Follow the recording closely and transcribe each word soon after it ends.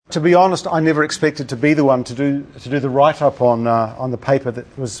To be honest, I never expected to be the one to do the write-up on the paper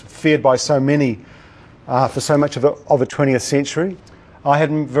that was feared by so many for so much of a 20th century. I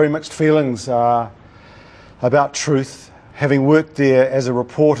had very mixed feelings about Truth, having worked there as a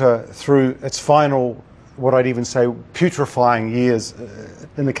reporter through its final, what I'd even say, putrefying years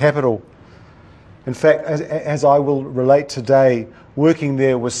in the capital. In fact, as I will relate today, working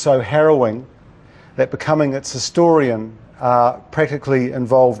there was so harrowing that becoming its historian practically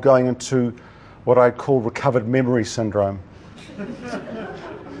involved going into what I'd call recovered memory syndrome.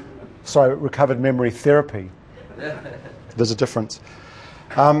 Sorry, recovered memory therapy. There's a difference.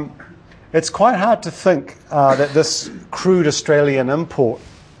 It's quite hard to think that this crude Australian import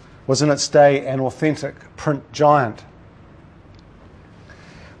was in its day an authentic print giant.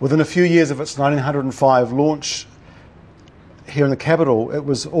 Within a few years of its 1905 launch here in the capital, it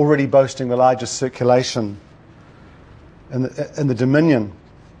was already boasting the largest circulation in the Dominion.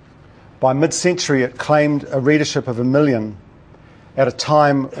 By mid-century, it claimed a readership of 1 million at a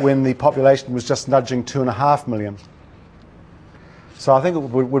time when the population was just nudging 2.5 million. So I think it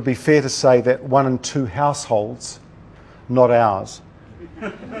would be fair to say that 1 in 2 households, not ours,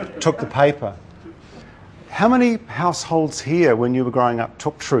 took the paper. How many households here, when you were growing up,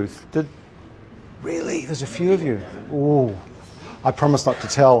 took Truth? Really? There's a few of you. Oh, I promise not to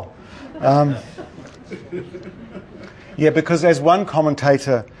tell. Yeah, because as one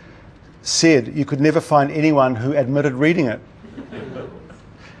commentator said, you could never find anyone who admitted reading it.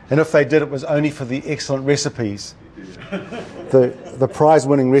 And if they did, it was only for the excellent recipes, the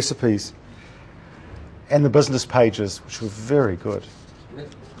prize-winning recipes, and the business pages, which were very good.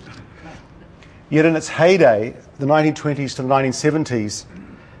 Yet in its heyday, the 1920s to the 1970s,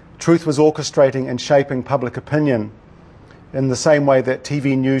 Truth was orchestrating and shaping public opinion in the same way that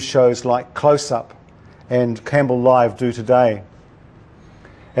TV news shows like Close Up and Campbell Live do today.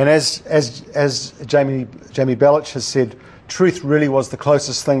 And as Jamie Belich has said, Truth really was the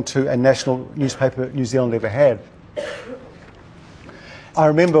closest thing to a national newspaper New Zealand ever had. I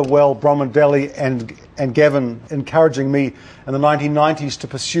remember well Bronwyn Daly and Gavin encouraging me in the 1990s to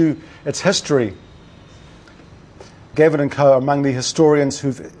pursue its history. Gavin and co are among the historians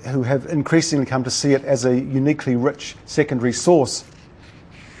who have increasingly come to see it as a uniquely rich secondary source.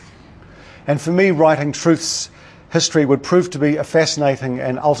 And for me, writing Truth's history would prove to be a fascinating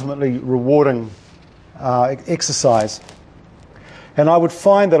and ultimately rewarding exercise. And I would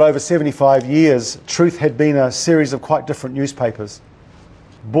find that over 75 years, Truth had been a series of quite different newspapers.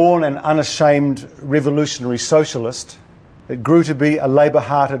 Born an unashamed revolutionary socialist, it grew to be a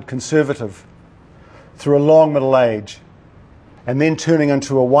labour-hearted conservative through a long middle age, and then turning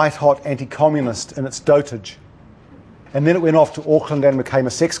into a white-hot anti-communist in its dotage. And then it went off to Auckland and became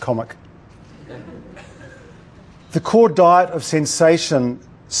a sex comic. The core diet of sensation,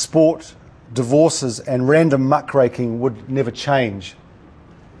 sport, divorces and random muckraking would never change.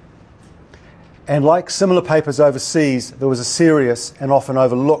 And like similar papers overseas, there was a serious and often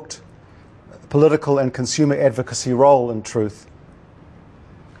overlooked political and consumer advocacy role in Truth.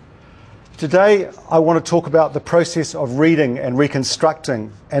 Today, I want to talk about the process of reading and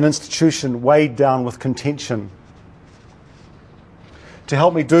reconstructing an institution weighed down with contention. To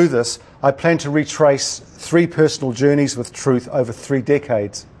help me do this, I plan to retrace 3 personal journeys with Truth over 3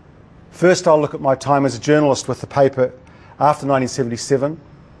 decades. First, I'll look at my time as a journalist with the paper after 1977.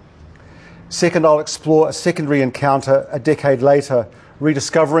 Second, I'll explore a secondary encounter a decade later,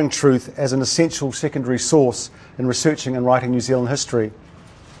 rediscovering Truth as an essential secondary source in researching and writing New Zealand history.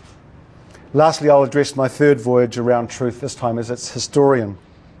 Lastly, I'll address my third voyage around Truth, this time as its historian.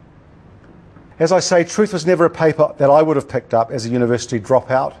 As I say, Truth was never a paper that I would have picked up as a university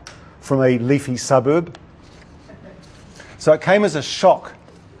dropout from a leafy suburb. So it came as a shock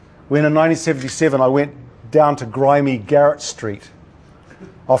when in 1977 I went down to grimy Garrett Street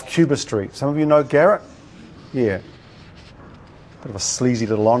off Cuba Street. Some of you know Garrett? Yeah. Bit of a sleazy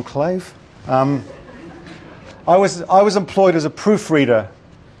little enclave. I was employed as a proofreader,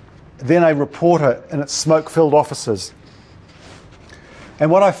 then a reporter in its smoke-filled offices. And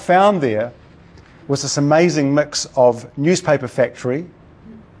what I found there was this amazing mix of newspaper factory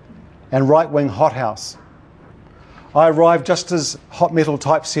and right-wing hothouse. I arrived just as hot metal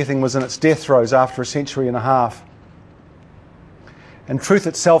typesetting was in its death throes after a century and a half. And Truth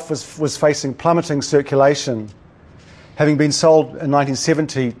itself was facing plummeting circulation, having been sold in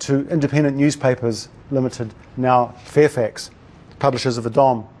 1970 to Independent Newspapers Limited, now Fairfax, publishers of the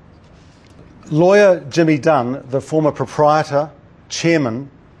Dom. Lawyer Jimmy Dunn, the former proprietor, chairman,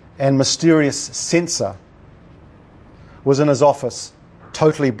 and mysterious censor, was in his office,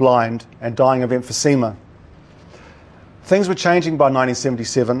 totally blind and dying of emphysema. Things were changing by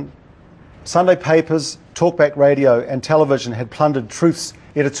 1977. Sunday papers, talkback radio and television had plundered Truth's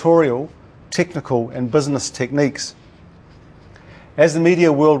editorial, technical and business techniques. As the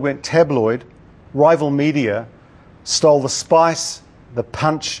media world went tabloid, rival media stole the spice, the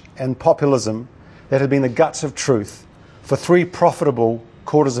punch and populism that had been the guts of Truth for 3 profitable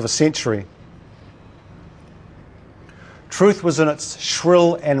quarters of a century. Truth was in its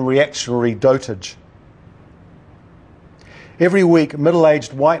shrill and reactionary dotage. Every week,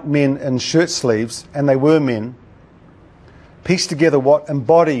 middle-aged white men in shirt sleeves, and they were men, pieced together what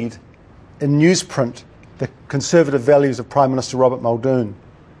embodied in newsprint the conservative values of Prime Minister Robert Muldoon.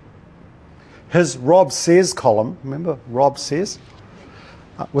 His Rob Says column, remember Rob Says,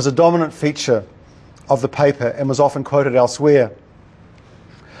 was a dominant feature of the paper and was often quoted elsewhere.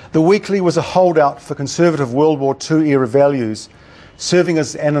 The Weekly was a holdout for conservative World War II era values, serving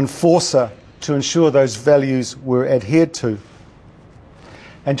as an enforcer to ensure those values were adhered to.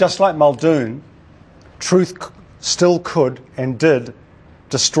 And just like Muldoon, Truth still could and did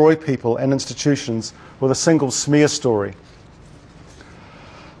destroy people and institutions with a single smear story.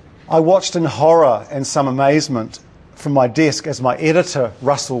 I watched in horror and some amazement from my desk as my editor,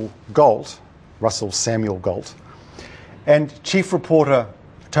 Russell Samuel Galt, and chief reporter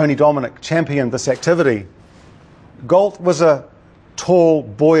Tony Dominic championed this activity. Galt was a tall,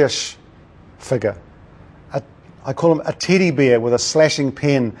 boyish figure. I call him a teddy bear with a slashing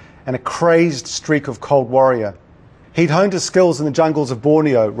pen and a crazed streak of cold warrior. He'd honed his skills in the jungles of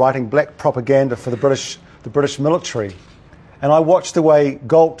Borneo, writing black propaganda for the British military. And I watched the way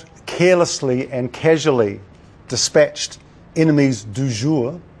Galt carelessly and casually dispatched enemies du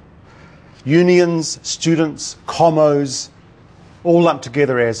jour, unions, students, commos, all lumped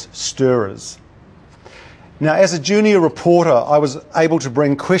together as stirrers. Now, as a junior reporter, I was able to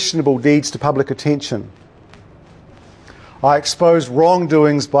bring questionable deeds to public attention. I exposed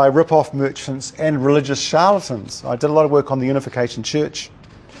wrongdoings by rip-off merchants and religious charlatans. I did a lot of work on the Unification Church.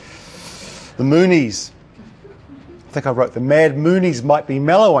 The Moonies. I think I wrote, the mad Moonies might be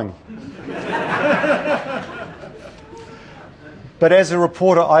mellowing. But as a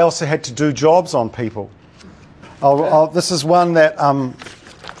reporter, I also had to do jobs on people. This is one that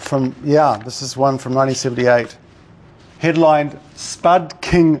this is one from 1978. Headlined, Spud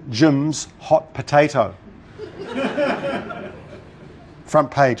King Jim's Hot Potato. Front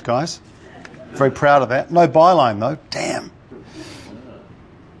page, guys. Very proud of that. No byline, though. Damn.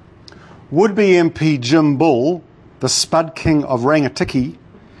 Would-be MP Jim Bull, the Spud King of Rangitikei,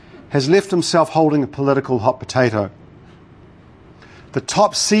 has left himself holding a political hot potato. The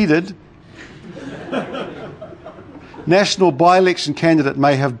top-seeded national by-election candidate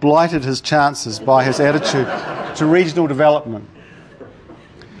may have blighted his chances by his attitude to regional development.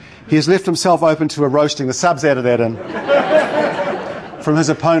 He has left himself open to a roasting. The subs added that in. From his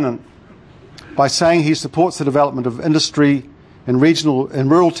opponent by saying he supports the development of industry in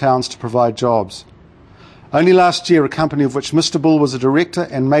rural towns to provide jobs. Only last year, a company of which Mr. Bull was a director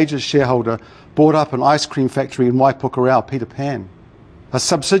and major shareholder bought up an ice cream factory in Waipukurau, Peter Pan. A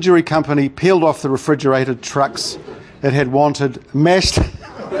subsidiary company peeled off the refrigerated trucks it had wanted, mashed...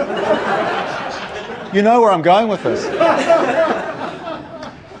 You know where I'm going with this.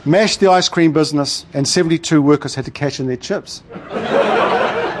 Mashed the ice cream business, and 72 workers had to cash in their chips.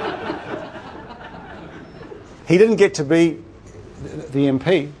 He didn't get to be the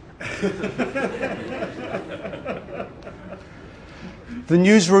MP. The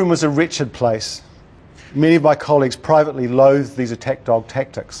newsroom was a wretched place. Many of my colleagues privately loathed these attack dog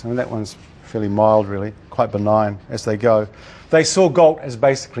tactics. I mean, that one's fairly mild, really, quite benign as they go. They saw Galt as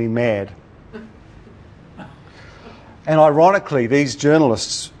basically mad. And ironically, these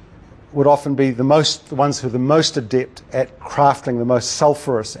journalists would often be the ones who are the most adept at crafting the most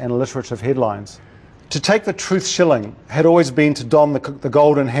sulphurous and alliterative headlines. To take the truth shilling had always been to don the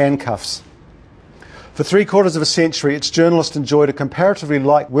golden handcuffs. For 3/4 of a century, its journalists enjoyed a comparatively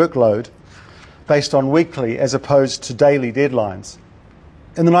light workload based on weekly as opposed to daily deadlines.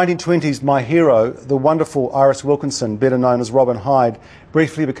 In the 1920s, my hero, the wonderful Iris Wilkinson, better known as Robin Hyde,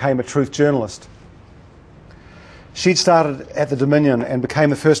 briefly became a truth journalist. She'd started at the Dominion and became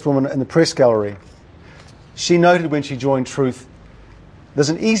the first woman in the press gallery. She noted when she joined Truth, there's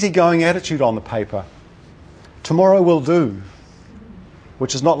an easygoing attitude on the paper. Tomorrow will do,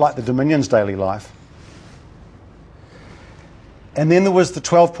 which is not like the Dominion's daily life. And then there was the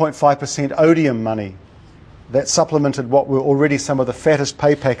 12.5% odium money that supplemented what were already some of the fattest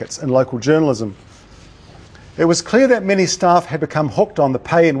pay packets in local journalism. It was clear that many staff had become hooked on the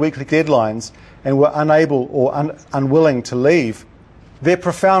pay and weekly deadlines and were unable or unwilling to leave. Their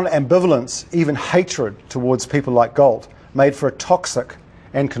profound ambivalence, even hatred towards people like Galt, made for a toxic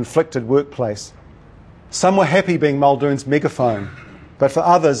and conflicted workplace. Some were happy being Muldoon's megaphone, but for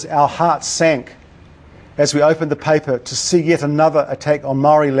others our hearts sank as we opened the paper to see yet another attack on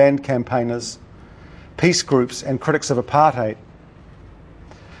Maori land campaigners, peace groups and critics of apartheid.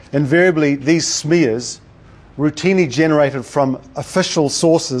 Invariably, these smears, routinely generated from official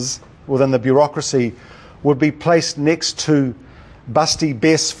sources within the bureaucracy, would be placed next to Busty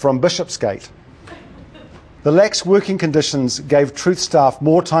Bess from Bishopsgate. The lax working conditions gave Truth staff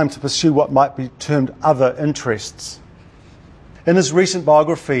more time to pursue what might be termed other interests. In his recent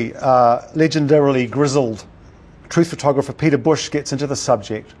biography, legendarily grizzled Truth photographer Peter Bush gets into the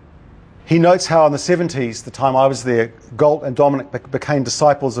subject. He notes how in the 70s, the time I was there, Galt and Dominic became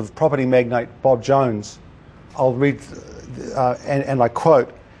disciples of property magnate Bob Jones. I'll read, and I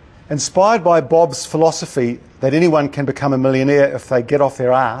quote, "Inspired by Bob's philosophy that anyone can become a millionaire if they get off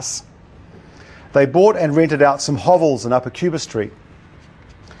their ass, they bought and rented out some hovels in Upper Cuba Street.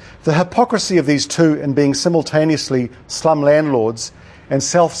 The hypocrisy of these two in being simultaneously slum landlords and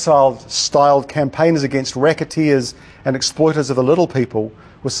self-styled campaigners against racketeers and exploiters of the little people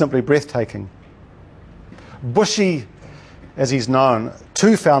was simply breathtaking. Bushy, as he's known,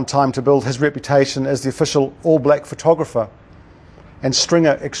 too found time to build his reputation as the official all-black photographer and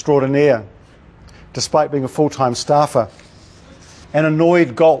stringer extraordinaire, despite being a full-time staffer. An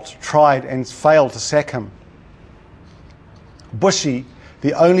annoyed Galt tried and failed to sack him. Bushy,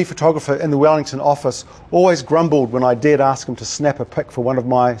 the only photographer in the Wellington office, always grumbled when I dared ask him to snap a pic for one of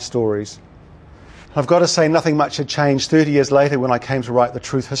my stories. I've got to say nothing much had changed 30 years later when I came to write the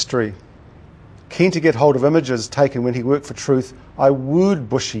Truth history. Keen to get hold of images taken when he worked for Truth, I wooed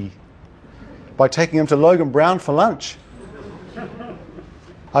Bushy by taking him to Logan Brown for lunch.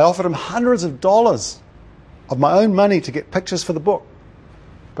 I offered him hundreds of dollars of my own money to get pictures for the book,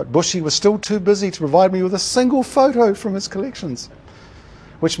 but Bushy was still too busy to provide me with a single photo from his collections,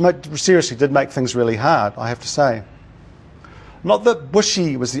 which seriously did make things really hard, I have to say. Not that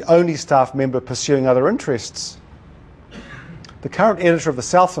Bushy was the only staff member pursuing other interests. The current editor of the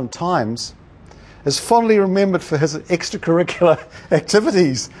Southland Times is fondly remembered for his extracurricular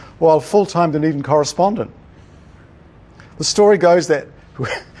activities while full-time Dunedin correspondent. The story goes that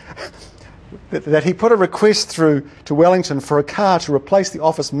that he put a request through to Wellington for a car to replace the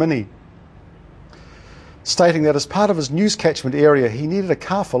Office Mini, stating that as part of his news catchment area he needed a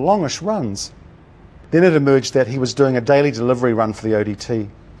car for longish runs. Then it emerged that he was doing a daily delivery run for the ODT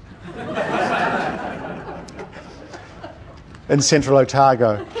in central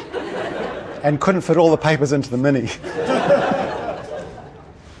Otago and couldn't fit all the papers into the Mini.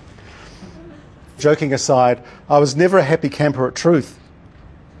 Joking aside, I was never a happy camper at Truth.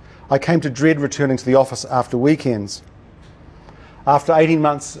 I came to dread returning to the office after weekends. After 18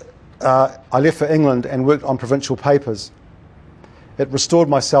 months, I left for England and worked on provincial papers. It restored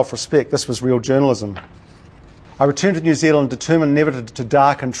my self-respect. This was real journalism. I returned to New Zealand determined never to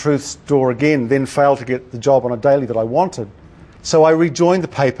darken Truth's door again, then failed to get the job on a daily that I wanted. So I rejoined the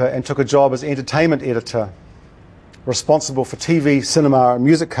paper and took a job as entertainment editor, responsible for TV, cinema and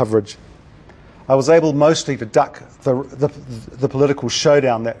music coverage. I was able mostly to duck the political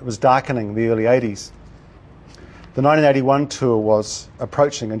showdown that was darkening the early 80s. The 1981 tour was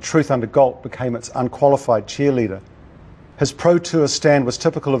approaching and Truth under Galt became its unqualified cheerleader. His pro-tour stand was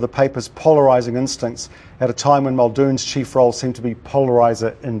typical of the paper's polarising instincts at a time when Muldoon's chief role seemed to be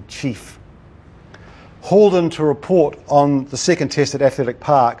polariser-in-chief. Hauled in to report on the second test at Athletic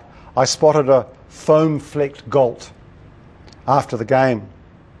Park, I spotted a foam-flecked Galt after the game.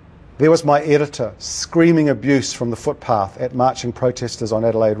 There was my editor screaming abuse from the footpath at marching protesters on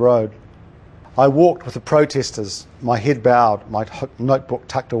Adelaide Road. I walked with the protesters, my head bowed, my notebook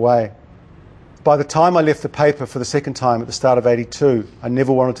tucked away. By the time I left the paper for the second time at the start of '82, I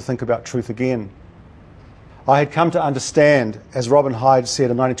never wanted to think about Truth again. I had come to understand, as Robin Hyde said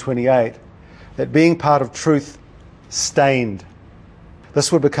in 1928, that being part of Truth stained.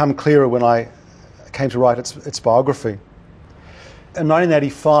 This would become clearer when I came to write its biography. In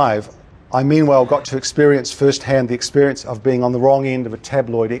 1985, I meanwhile got to experience firsthand the experience of being on the wrong end of a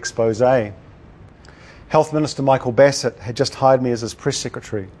tabloid expose. Health Minister Michael Bassett had just hired me as his press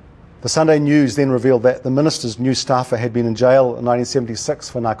secretary. The Sunday News then revealed that the minister's new staffer had been in jail in 1976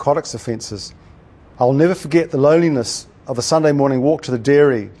 for narcotics offences. I'll never forget the loneliness of the Sunday morning walk to the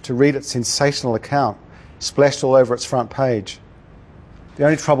dairy to read its sensational account, splashed all over its front page. The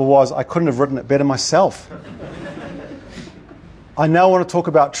only trouble was I couldn't have written it better myself. I now want to talk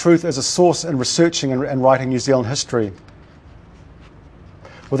about Truth as a source in researching and writing New Zealand history.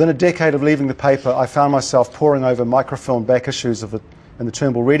 Within a decade of leaving the paper, I found myself poring over microfilm back issues of the in the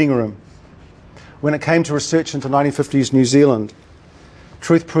Turnbull Reading Room. When it came to research into 1950s New Zealand,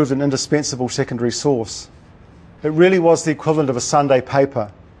 Truth proved an indispensable secondary source. It really was the equivalent of a Sunday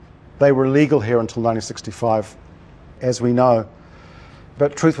paper. They were illegal here until 1965, as we know.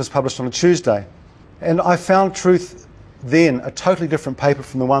 But Truth was published on a Tuesday. And I found Truth then a totally different paper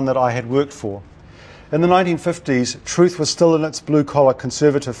from the one that I had worked for. In the 1950s, Truth was still in its blue-collar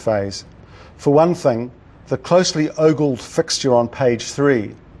conservative phase. For one thing, the closely ogled fixture on page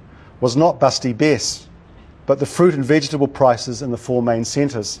 3 was not Busty Bess, but the fruit and vegetable prices in the 4 main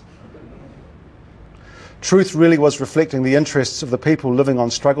centres. Truth really was reflecting the interests of the people living on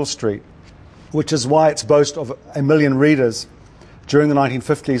Struggle Street, which is why its boast of 1 million readers during the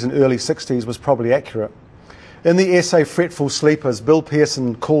 1950s and early 60s was probably accurate. In the essay Fretful Sleepers, Bill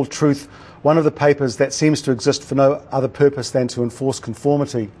Pearson called Truth one of the papers that seems to exist for no other purpose than to enforce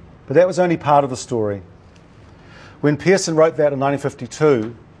conformity. But that was only part of the story. When Pearson wrote that in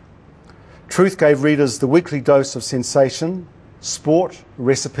 1952, Truth gave readers the weekly dose of sensation, sport,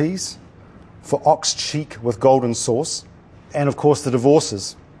 recipes for ox cheek with golden sauce, and of course the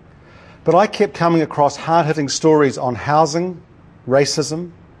divorces. But I kept coming across hard-hitting stories on housing,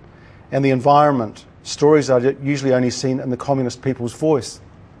 racism, and the environment, stories I'd usually only seen in the Communist People's Voice.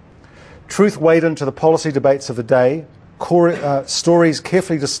 Truth weighed into the policy debates of the day, stories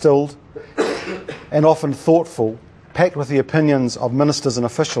carefully distilled and often thoughtful, packed with the opinions of ministers and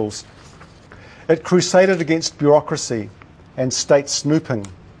officials. It crusaded against bureaucracy and state snooping,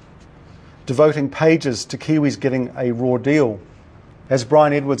 devoting pages to Kiwis getting a raw deal. As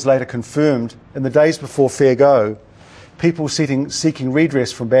Brian Edwards later confirmed, in the days before Fair Go, people seeking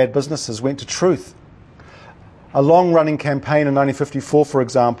redress from bad businesses went to Truth. A long-running campaign in 1954, for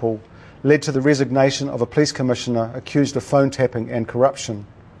example, led to the resignation of a police commissioner accused of phone tapping and corruption,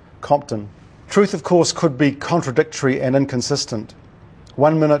 Compton. Truth, of course, could be contradictory and inconsistent.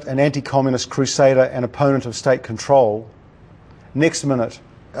 1 minute, an anti-communist crusader and opponent of state control. Next minute,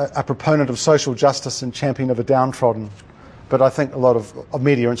 a proponent of social justice and champion of the downtrodden. But I think a lot of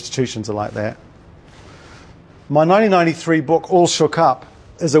media institutions are like that. My 1993 book, All Shook Up,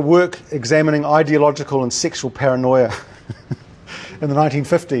 is a work examining ideological and sexual paranoia in the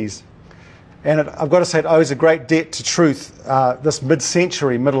 1950s. And I've got to say, it owes a great debt to Truth, this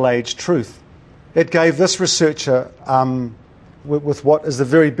mid-century, middle-aged Truth. It gave this researcher, with what is the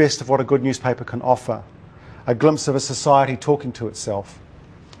very best of what a good newspaper can offer, a glimpse of a society talking to itself.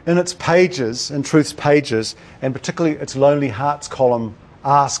 In its pages, in Truth's pages, and particularly its Lonely Hearts column,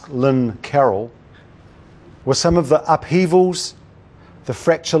 Ask Lynn Carroll, were some of the upheavals, the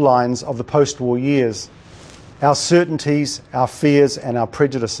fracture lines of the post-war years, our certainties, our fears, and our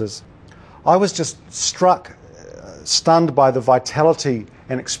prejudices. I was just struck, stunned by the vitality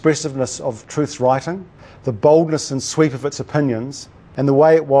and expressiveness of Truth's writing, the boldness and sweep of its opinions, and the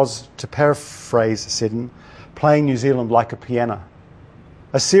way it was, to paraphrase Seddon, playing New Zealand like a piano.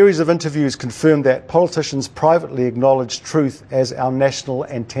 A series of interviews confirmed that politicians privately acknowledged Truth as our national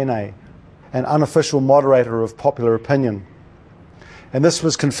antennae, an unofficial moderator of popular opinion. And this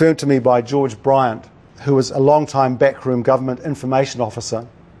was confirmed to me by George Bryant, who was a long-time backroom government information officer,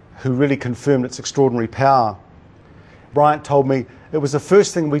 who really confirmed its extraordinary power. Bryant told me it was the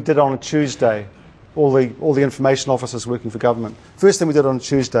first thing we did on a Tuesday, all the information officers working for government. First thing we did on a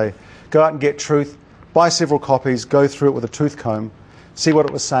Tuesday, go out and get Truth, buy several copies, go through it with a tooth comb, see what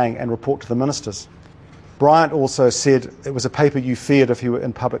it was saying, and report to the ministers. Bryant also said it was a paper you feared if you were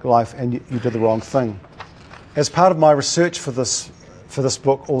in public life and you did the wrong thing. As part of my research for this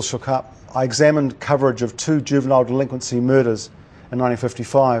book, All Shook Up, I examined coverage of 2 juvenile delinquency murders in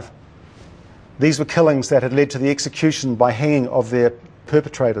 1955. These were killings that had led to the execution by hanging of their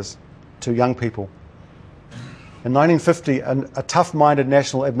perpetrators, 2 young people. In 1950, a tough-minded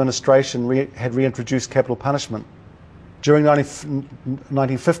national administration had reintroduced capital punishment. During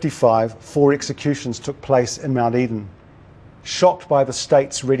 1955, 4 executions took place in Mount Eden. Shocked by the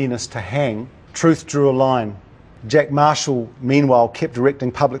state's readiness to hang, Truth drew a line. Jack Marshall, meanwhile, kept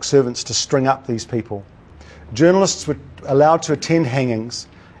directing public servants to string up these people. Journalists were allowed to attend hangings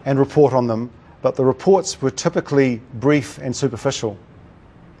and report on them, but the reports were typically brief and superficial.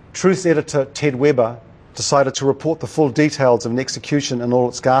 Truth's editor, Ted Weber, decided to report the full details of an execution in all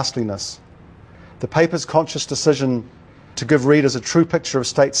its ghastliness. The paper's conscious decision to give readers a true picture of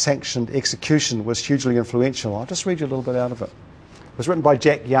state-sanctioned execution was hugely influential. I'll just read you a little bit out of it. It was written by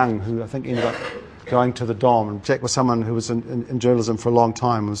Jack Young, who I think ended up going to the Dom. And Jack was someone who was in journalism for a long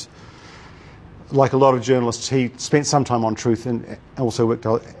time. Was like a lot of journalists, he spent some time on Truth and also worked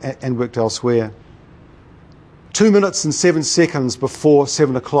elsewhere. 2 minutes and 7 seconds before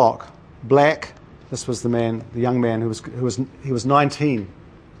 7 o'clock, black, This was the young man he was 19,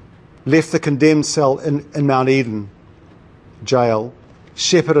 left the condemned cell in Mount Eden jail,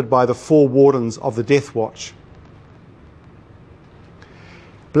 shepherded by the 4 wardens of the Death Watch.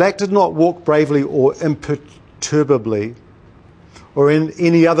 Black did not walk bravely or imperturbably or in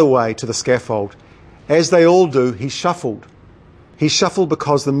any other way to the scaffold. As they all do, he shuffled. He shuffled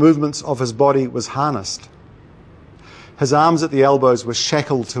because the movements of his body was harnessed. His arms at the elbows were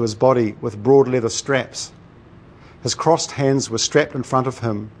shackled to his body with broad leather straps. His crossed hands were strapped in front of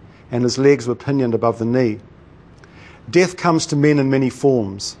him, and his legs were pinioned above the knee. Death comes to men in many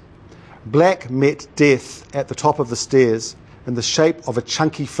forms. Black met death at the top of the stairs in the shape of a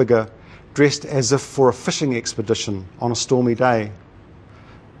chunky figure dressed as if for a fishing expedition on a stormy day.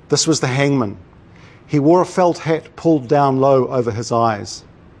 This was the hangman. He wore a felt hat pulled down low over his eyes.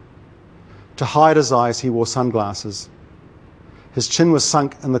 To hide his eyes, he wore sunglasses. His chin was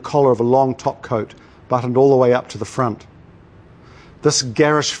sunk in the collar of a long top coat, buttoned all the way up to the front. This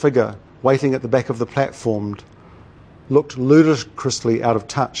garish figure, waiting at the back of the platform, looked ludicrously out of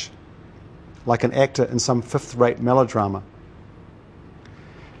touch, like an actor in some fifth-rate melodrama.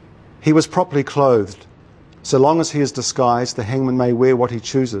 He was properly clothed. So long as he is disguised, the hangman may wear what he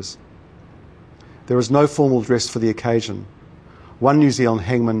chooses. There is no formal dress for the occasion. One New Zealand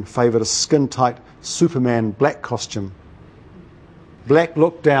hangman favoured a skin-tight Superman black costume. Black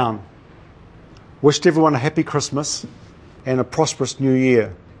looked down, wished everyone a happy Christmas and a prosperous New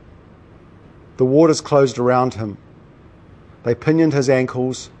Year. The warders closed around him. They pinioned his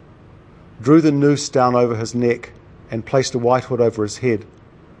ankles, drew the noose down over his neck, and placed a white hood over his head.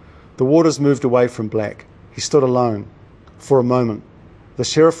 The warders moved away from Black. He stood alone. For a moment, the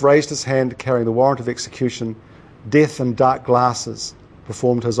sheriff raised his hand carrying the warrant of execution. Death in dark glasses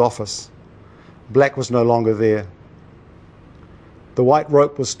performed his office. Black was no longer there. The white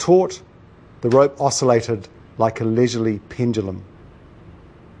rope was taut. The rope oscillated like a leisurely pendulum.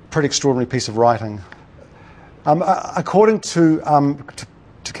 Pretty extraordinary piece of writing. According to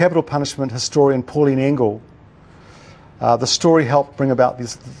capital punishment historian Pauline Engel, the story helped bring about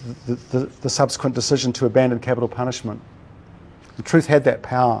the subsequent decision to abandon capital punishment. The Truth had that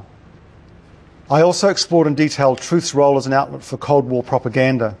power. I also explored in detail Truth's role as an outlet for Cold War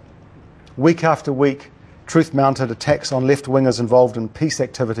propaganda. Week after week, Truth mounted attacks on left-wingers involved in peace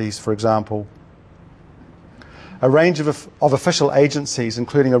activities, for example. A range of official agencies,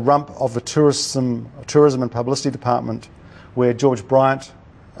 including a rump of the Tourism and Publicity Department, where George Bryant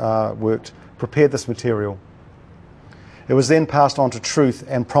worked, prepared this material. It was then passed on to Truth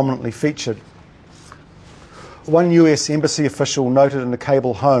and prominently featured. One US embassy official noted in a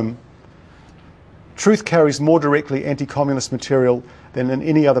cable home, Truth carries more directly anti-communist material than in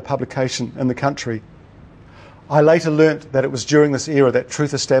any other publication in the country. I later learnt that it was during this era that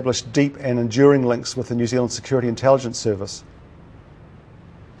Truth established deep and enduring links with the New Zealand Security Intelligence Service.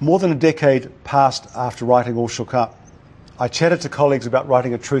 More than a decade passed after writing All Shook Up. I chatted to colleagues about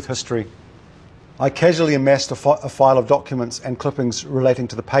writing a Truth history. I casually amassed a file of documents and clippings relating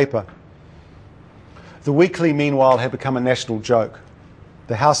to the paper. The Weekly, meanwhile, had become a national joke,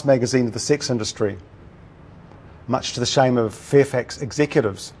 the house magazine of the sex industry, much to the shame of Fairfax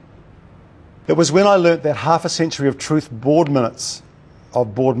executives. It was when I learnt that half a century of Truth board minutes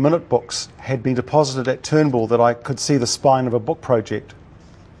of board minute books had been deposited at Turnbull that I could see the spine of a book project.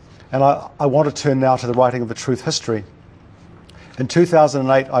 And I want to turn now to the writing of the Truth history. In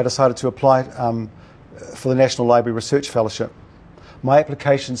 2008, I decided to apply for the National Library Research Fellowship. My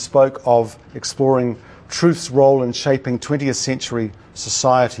application spoke of exploring Truth's role in shaping 20th century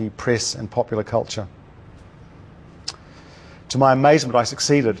society, press, and popular culture. To my amazement, I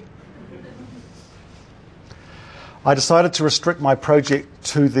succeeded. I decided to restrict my project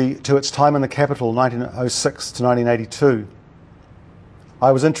to its time in the capital, 1906 to 1982.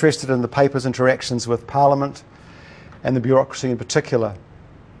 I was interested in the paper's interactions with Parliament and the bureaucracy in particular,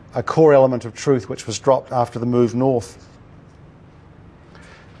 a core element of Truth which was dropped after the move north.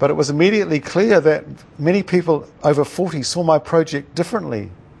 But it was immediately clear that many people over 40 saw my project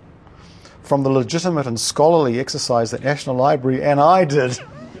differently from the legitimate and scholarly exercise that National Library and I did.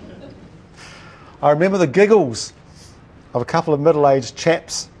 I remember the giggles of a couple of middle-aged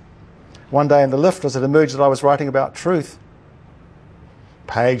chaps one day in the lift as it emerged that I was writing about Truth.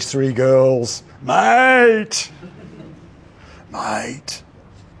 Page 3 girls, mate,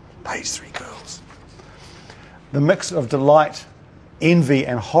 page 3 girls. The mix of delight, envy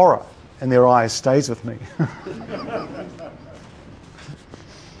and horror in their eyes stays with me.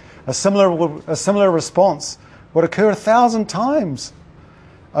 A similar response would occur 1,000 times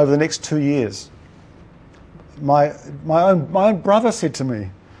over the next 2 years. My own brother said to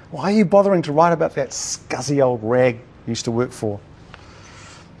me, Why are you bothering to write about that scuzzy old rag you used to work for?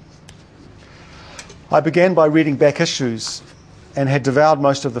 I began by reading back issues and had devoured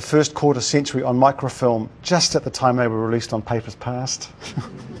most of the first quarter century on microfilm just at the time they were released on Papers Past.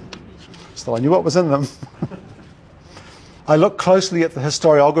 So I knew what was in them. I looked closely at the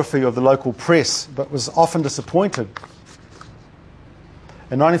historiography of the local press, but was often disappointed.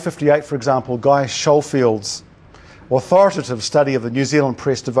 In 1958, for example, Guy Schollfield's authoritative study of the New Zealand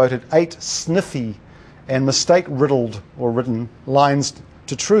press devoted 8 sniffy and mistake-riddled or written lines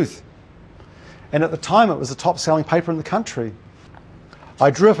to Truth. And at the time, it was the top-selling paper in the country.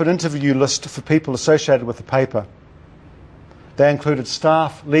 I drew up an interview list for people associated with the paper. They included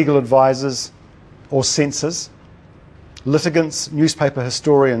staff, legal advisors or censors, litigants, newspaper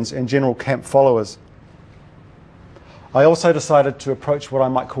historians, and general camp followers. I also decided to approach what I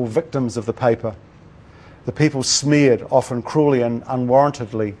might call victims of the paper, the people smeared, often cruelly and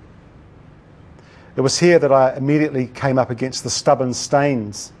unwarrantedly. It was here that I immediately came up against the stubborn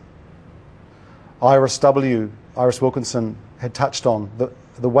stains Iris Wilkinson had touched on,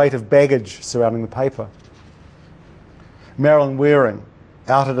 the weight of baggage surrounding the paper. Marilyn Waring,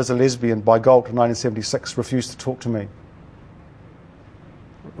 outed as a lesbian by Galt in 1976, refused to talk to me.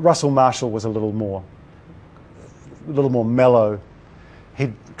 Russell Marshall was a little more mellow.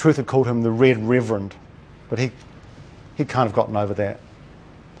 Truth had called him the Red Reverend, but he'd kind of gotten over that.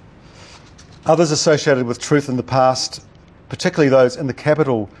 Others associated with Truth in the past, particularly those in the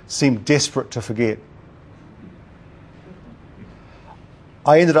capital, seemed desperate to forget.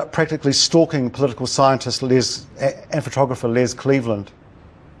 I ended up practically stalking political scientist and photographer Les Cleveland.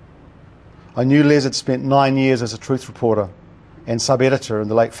 I knew Les had spent 9 years as a Truth reporter and sub-editor in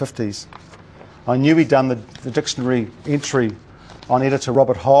the late 50s. I knew he'd done the dictionary entry on editor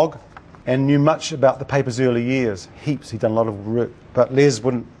Robert Hogg and knew much about the paper's early years. Heaps, he'd done a lot of work, but Les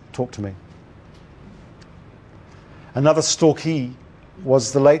wouldn't talk to me. Another stalkee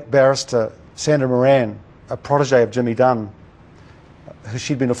was the late barrister Sandra Moran, a protege of Jimmy Dunn.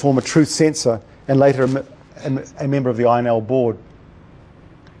 She'd been a former Truth censor and later a member of the INL board.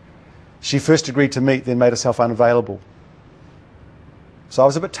 She first agreed to meet, then made herself unavailable. So I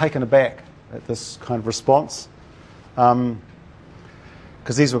was a bit taken aback at this kind of response, because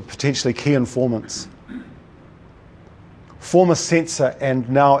these were potentially key informants. Former censor and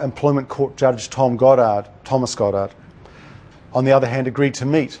now employment court judge Thomas Goddard, on the other hand, agreed to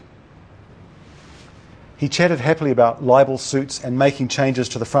meet. He chatted happily about libel suits and making changes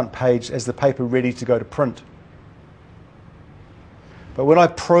to the front page as the paper ready to go to print. But when I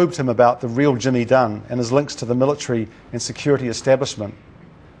probed him about the real Jimmy Dunn and his links to the military and security establishment,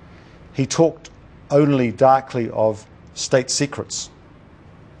 he talked only darkly of state secrets.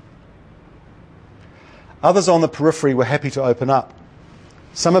 Others on the periphery were happy to open up.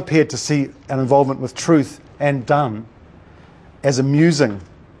 Some appeared to see an involvement with Truth and Dunn as amusing,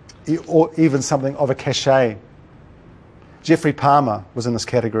 or even something of a cachet. Geoffrey Palmer was in this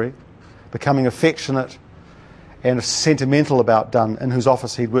category, becoming affectionate and sentimental about Dunn, in whose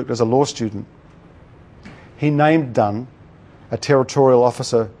office he'd worked as a law student. He named Dunn, a territorial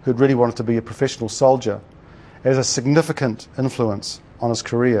officer who'd really wanted to be a professional soldier, as a significant influence on his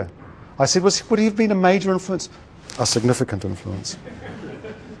career. I said, would he have been a major influence? A significant influence.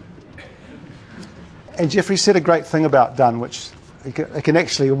 And Geoffrey said a great thing about Dunn, which I can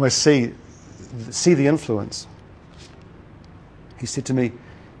actually almost see the influence. He said to me,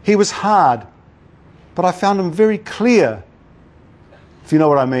 he was hard, but I found him very clear, if you know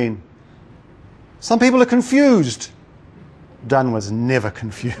what I mean. Some people are confused. Dunn was never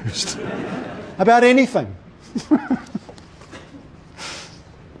confused about anything.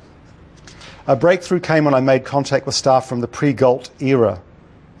 A breakthrough came when I made contact with staff from the pre-Galt era.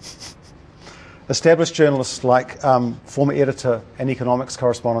 Established journalists like former editor and economics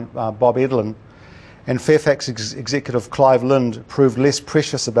correspondent Bob Edlin and Fairfax executive Clive Lind proved less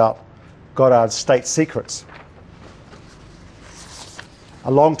precious about Goddard's state secrets.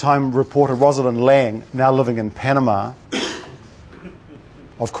 A long-time reporter, Rosalind Lang, now living in Panama,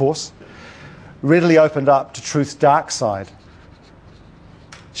 of course, readily opened up to Truth's dark side.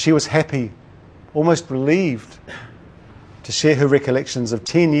 She was happy, almost relieved, to share her recollections of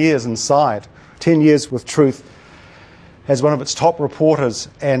 10 years inside, 10 years with Truth as one of its top reporters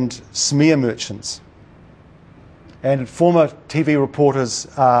and smear merchants. And former TV reporters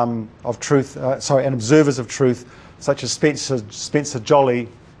of Truth, and observers of Truth, such as Spencer Jolly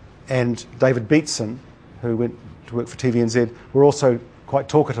and David Beatson, who went to work for TVNZ, were also quite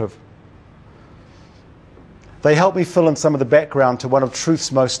talkative. They helped me fill in some of the background to one of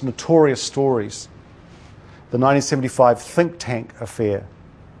Truth's most notorious stories, the 1975 think tank affair,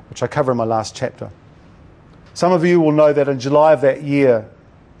 which I cover in my last chapter. Some of you will know that in July of that year,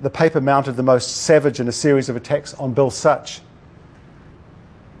 the paper mounted the most savage in a series of attacks on Bill Such.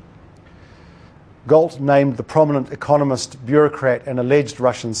 Galt named the prominent economist, bureaucrat and alleged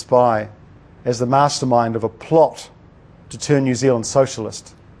Russian spy as the mastermind of a plot to turn New Zealand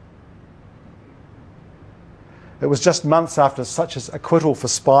socialist. It was just months after Such's acquittal for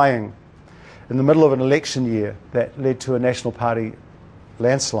spying in the middle of an election year that led to a National Party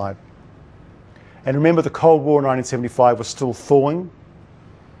landslide. And remember, the Cold War in 1975 was still thawing.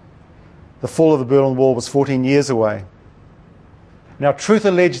 The fall of the Berlin Wall was 14 years away. Now, Truth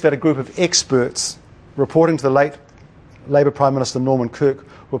alleged that a group of experts reporting to the late Labour Prime Minister Norman Kirk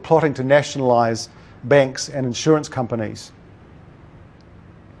were plotting to nationalise banks and insurance companies.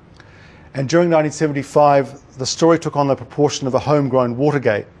 And during 1975, the story took on the proportion of a homegrown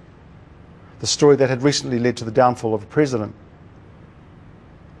Watergate, the story that had recently led to the downfall of a president.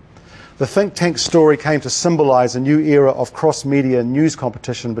 The think tank story came to symbolise a new era of cross-media news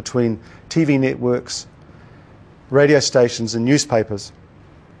competition between TV networks, radio stations and newspapers.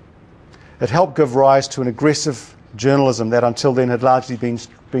 It helped give rise to an aggressive journalism that until then had largely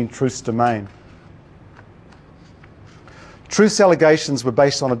been Truth's domain. Truth's allegations were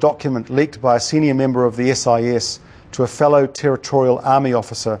based on a document leaked by a senior member of the SIS to a fellow Territorial Army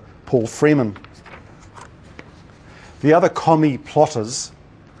officer, Paul Freeman. The other commie plotters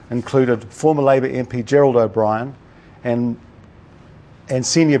included former Labour MP Gerald O'Brien and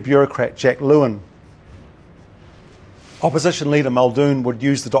senior bureaucrat Jack Lewin. Opposition leader Muldoon would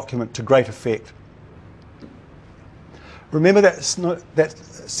use the document to great effect. Remember that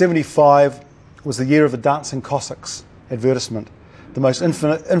 75 was the year of the Dancing Cossacks advertisement, the most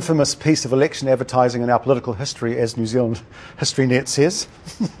infamous piece of election advertising in our political history, as New Zealand History Net says.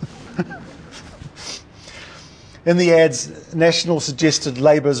 In the ads, National suggested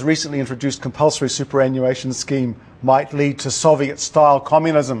Labour's recently introduced compulsory superannuation scheme might lead to Soviet-style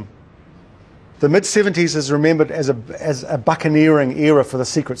communism. The mid-70s is remembered as a buccaneering era for the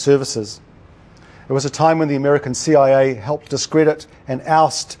secret services. It was a time when the American CIA helped discredit and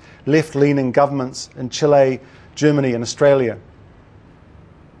oust left-leaning governments in Chile, Germany and Australia.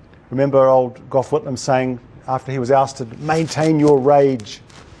 Remember old Gough Whitlam saying, after he was ousted, "Maintain your rage."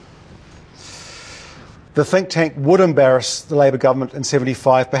 The think tank would embarrass the Labour government in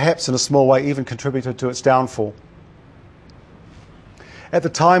 75, perhaps in a small way even contributed to its downfall. At the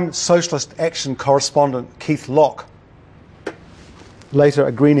time, Socialist Action correspondent Keith Locke, later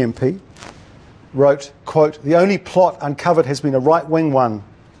a Green MP, wrote, quote, "The only plot uncovered has been a right-wing one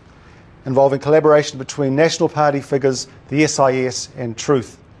involving collaboration between National Party figures, the SIS and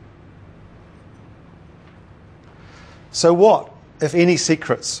Truth." So what, if any,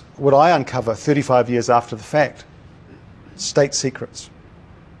 secrets would I uncover 35 years after the fact? State secrets.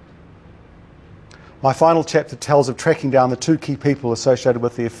 My final chapter tells of tracking down the two key people associated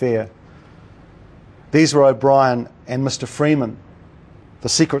with the affair. These were O'Brien and Mr. Freeman, the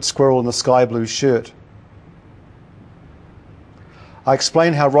secret squirrel in the sky blue shirt. I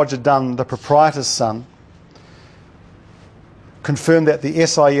explain how Roger Dunn, the proprietor's son, confirmed that the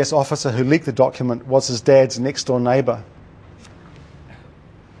SIS officer who leaked the document was his dad's next-door neighbour.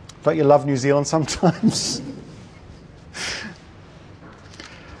 Don't you love New Zealand sometimes?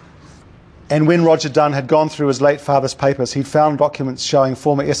 And when Roger Dunn had gone through his late father's papers, he'd found documents showing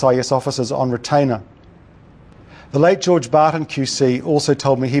former SIS officers on retainer. The late George Barton QC also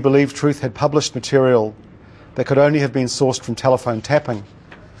told me he believed Truth had published material that could only have been sourced from telephone tapping.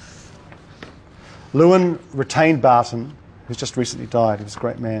 Lewin retained Barton, who's just recently died, he was a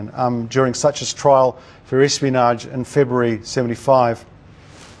great man, during Such's trial for espionage in February 75.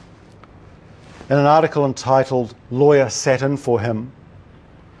 In an article entitled "Lawyer Sat In For Him,"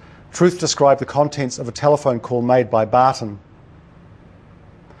 Truth described the contents of a telephone call made by Barton.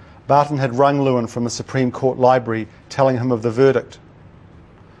 Barton had rung Lewin from the Supreme Court library telling him of the verdict.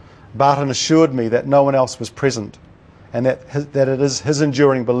 Barton assured me that no one else was present and that it is his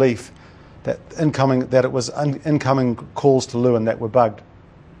enduring belief that it was incoming calls to Lewin that were bugged.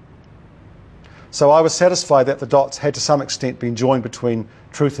 So I was satisfied that the dots had to some extent been joined between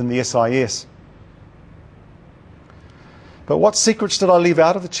Truth and the SIS. But what secrets did I leave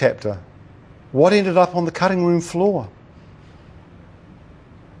out of the chapter? What ended up on the cutting room floor?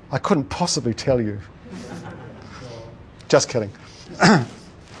 I couldn't possibly tell you. Just kidding.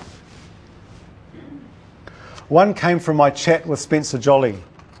 One came from my chat with Spencer Jolly,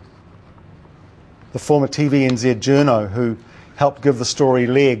 the former TVNZ journo who helped give the story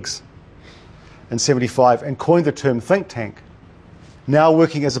legs in 75 and coined the term think tank. Now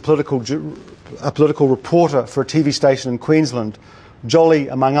working as a political reporter for a TV station in Queensland, Jolly,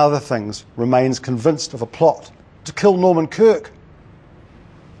 among other things, remains convinced of a plot to kill Norman Kirk.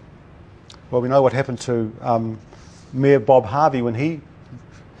 Well, we know what happened to Mayor Bob Harvey when he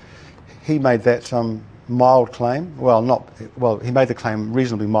made that mild claim. Well, he made the claim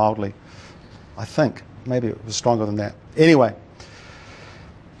reasonably mildly, I think. Maybe it was stronger than that. Anyway,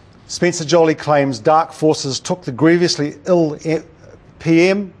 Spencer Joly claims dark forces took the grievously ill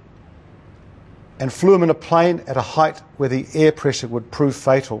PM and flew him in a plane at a height where the air pressure would prove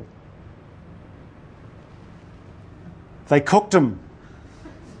fatal. They cooked him,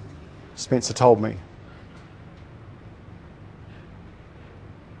 Spencer told me.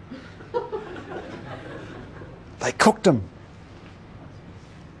 They cooked him.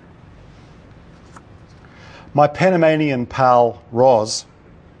 My Panamanian pal, Roz,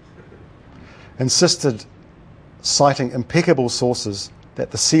 insisted, citing impeccable sources,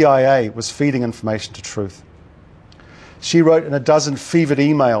 that the CIA was feeding information to Truth. She wrote in a dozen fevered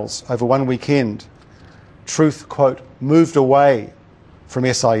emails over one weekend, Truth, quote, moved away from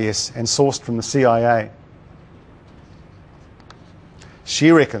SIS and sourced from the CIA.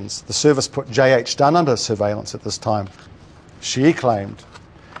 She reckons the service put J.H. Dunn under surveillance at this time. She claimed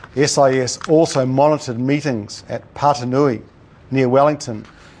SIS also monitored meetings at Patanui near Wellington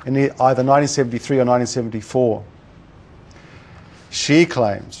in either 1973 or 1974. She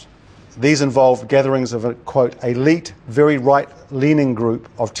claims these involved gatherings of a, quote, elite, very right-leaning group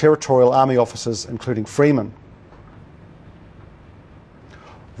of territorial army officers, including Freeman.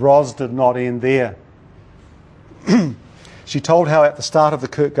 Roz did not end there. She told how at the start of the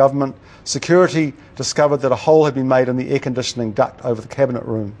Kirk government, security discovered that a hole had been made in the air conditioning duct over the cabinet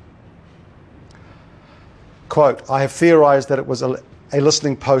room. Quote, I have theorised that it was a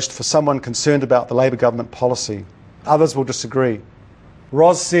listening post for someone concerned about the Labour government policy. Others will disagree.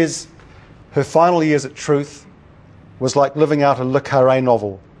 Roz says her final years at Truth was like living out a Le Carré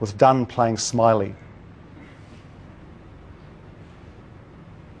novel with Dunn playing Smiley.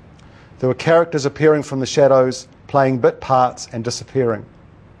 There were characters appearing from the shadows, playing bit parts and disappearing.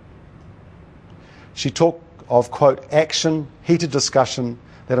 She talked of, quote, action, heated discussion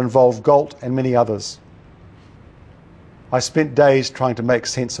that involved Galt and many others. I spent days trying to make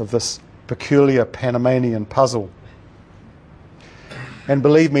sense of this peculiar Panamanian puzzle. And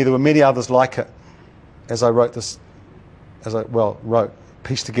believe me, there were many others like it as I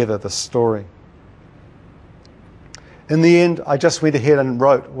pieced together this story. In the end, I just went ahead and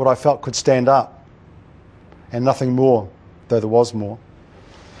wrote what I felt could stand up, and nothing more, though there was more.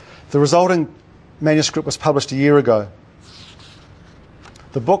 The resulting manuscript was published a year ago.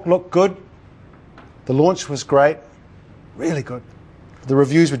 The book looked good. The launch was great, really good. The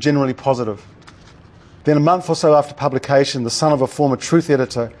reviews were generally positive. Then a month or so after publication, the son of a former Truth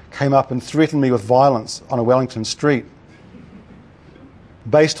editor came up and threatened me with violence on a Wellington street.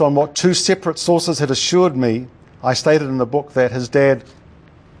 Based on what two separate sources had assured me, I stated in the book that his dad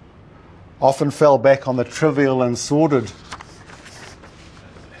often fell back on the trivial and sordid.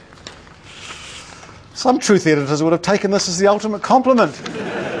 Some Truth editors would have taken this as the ultimate compliment.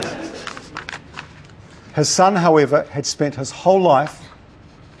 His son, however, had spent his whole life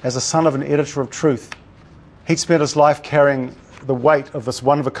as a son of an editor of Truth. He'd spent his life carrying the weight of this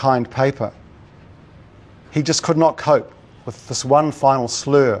one-of-a-kind paper. He just could not cope with this one final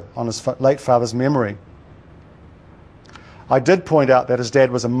slur on his late father's memory. I did point out that his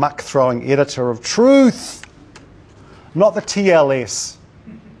dad was a muck-throwing editor of Truth, not the TLS,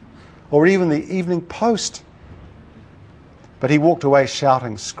 or even the Evening Post. But he walked away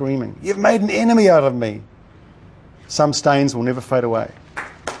shouting, screaming, "You've made an enemy out of me." Some stains will never fade away.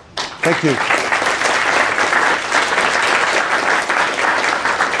 Thank you.